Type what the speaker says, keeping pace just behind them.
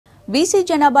BC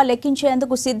జనాభా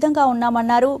లెక్కించేందుకు సిద్ధంగా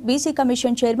ఉన్నామన్నారు BC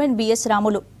commission chairman BS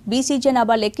Ramulu. BC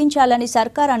జనాభా లెక్కించాలని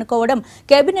సర్కార్ అనుకోవడం,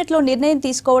 కేబినెట్లో నిర్ణయం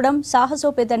తీసుకోవడం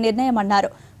సాహసోపేత నిర్ణయం అన్నారు.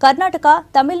 కర్ణాటక,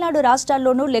 తమిళనాడు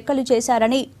రాష్ట్రాల్లోనూ లెక్కలు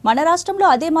చేశారని మన రాష్ట్రంలో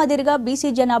అదే మాదిరిగా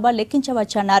బీసీ జనాభా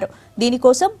లెక్కించవచ్చన్నారు.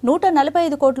 దీనికోసం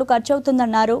 145 కోట్లు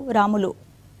ఖర్చవుతుందన్నారు రాములు.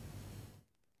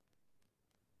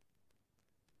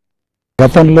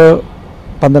 గతంలో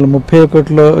 30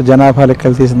 కోట్ల జనాభా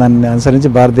లెక్కలు తీసిన దాన్ని అనుసరించి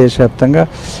భారతదేశ వ్యాప్తంగా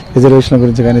రిజర్వేషన్ల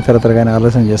గురించి కానీ ఇతరత్ర కానీ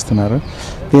ఆలోచన చేస్తున్నారు.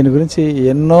 దీని గురించి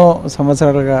ఎన్నో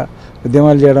సంవత్సరాలుగా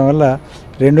ఉద్యమాలు చేయడం వల్ల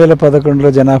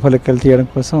 2011లో జనాభా లెక్కలు తీయడం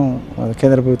కోసం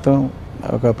కేంద్ర ప్రభుత్వం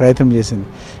ఒక ప్రయత్నం చేసింది.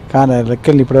 కానీ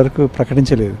లెక్కలు ఇప్పటివరకు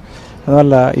ప్రకటించలేదు.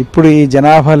 అందువల్ల ఇప్పుడు ఈ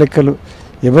జనాభా లెక్కలు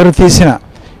ఎవరు తీసినా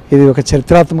ఇది ఒక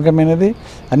చరిత్రాత్మకమైనది.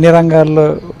 అన్ని రంగాల్లో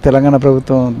తెలంగాణ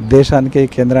ప్రభుత్వం దేశానికి,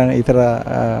 కేంద్రానికి, ఇతర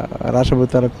రాష్ట్ర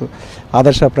ప్రభుత్వాలకు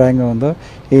ఆదర్శప్రాయంగా ఉందో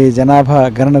ఈ జనాభా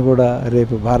గణన కూడా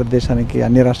రేపు భారతదేశానికి,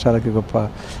 అన్ని రాష్ట్రాలకి గొప్ప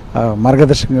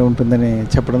మార్గదర్శకంగా ఉంటుందని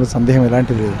చెప్పడంలో సందేహం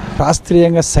ఎలాంటిది లేదు.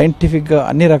 శాస్త్రీయంగా, సైంటిఫిక్గా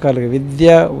అన్ని రకాలుగా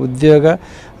విద్య, ఉద్యోగ,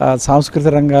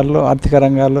 సాంస్కృతిక రంగాల్లో, ఆర్థిక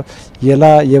రంగాల్లో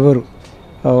ఎలా ఎవరు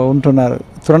ఉంటున్నారు,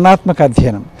 తులనాత్మక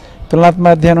అధ్యయనం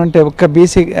అంటే ఒక్క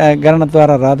బీసీ గణన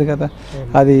ద్వారా రాదు కదా.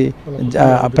 అది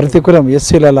ప్రతికూలం.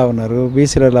 ఎస్సీలు ఎలా ఉన్నారు,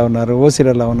 బీసీలు ఎలా ఉన్నారు, ఓసీలు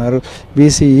ఎలా ఉన్నారు,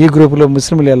 బీసీ ఈ గ్రూపులో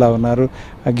ముస్లింలు ఎలా ఉన్నారు,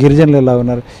 గిరిజనులు ఎలా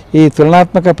ఉన్నారు, ఈ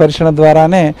తులనాత్మక పరిశీలన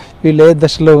ద్వారానే వీళ్ళు ఏ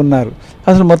దశలో ఉన్నారు,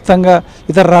 అసలు మొత్తంగా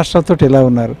ఇతర రాష్ట్రాలతో ఎలా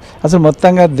ఉన్నారు, అసలు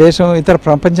మొత్తంగా దేశం ఇతర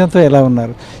ప్రపంచంతో ఎలా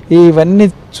ఉన్నారు, ఇవన్నీ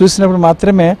చూసినప్పుడు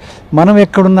మాత్రమే మనం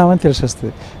ఎక్కడున్నామని తెలిసి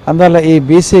వస్తుంది. అందువల్ల ఈ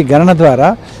బీసీ గణన ద్వారా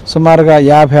సుమారుగా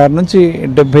 56 నుంచి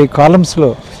 70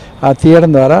 కాలమ్స్లో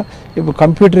తీయడం ద్వారా, ఇప్పుడు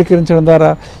కంప్యూటరీకరించడం ద్వారా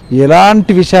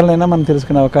ఎలాంటి విషయాలైనా మనం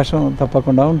తెలుసుకునే అవకాశం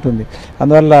తప్పకుండా ఉంటుంది.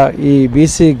 అందువల్ల ఈ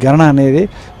బీసీ గణన అనేది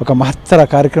ఒక మహత్తర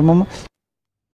కార్యక్రమం.